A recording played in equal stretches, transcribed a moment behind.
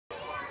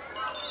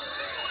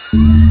If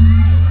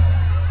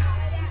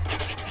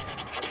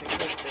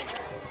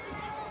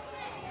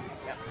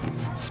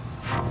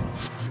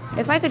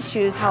I could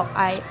choose how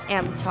I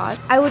am taught,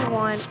 I would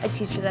want a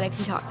teacher that I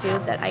can talk to,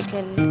 that I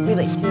can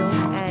relate to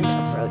and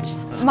approach.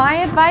 My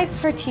advice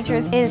for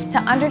teachers is to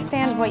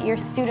understand what your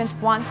students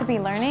want to be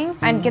learning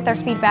and get their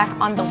feedback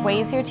on the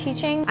ways you're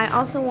teaching. I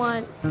also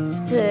want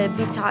to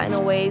be taught in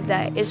a way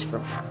that is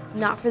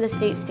not for the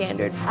state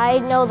standard. I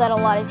know that a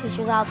lot of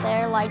teachers out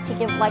there like to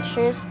give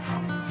lectures.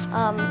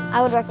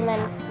 I would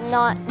recommend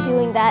not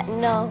doing that,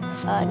 none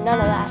of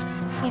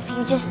that. If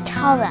you just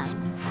tell them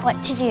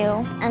what to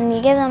do and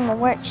you give them a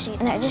worksheet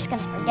and they're just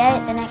going to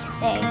forget it the next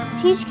day.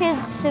 Teach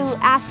kids to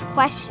ask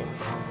questions.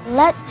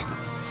 Let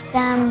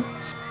them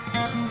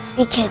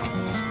be kids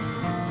when they're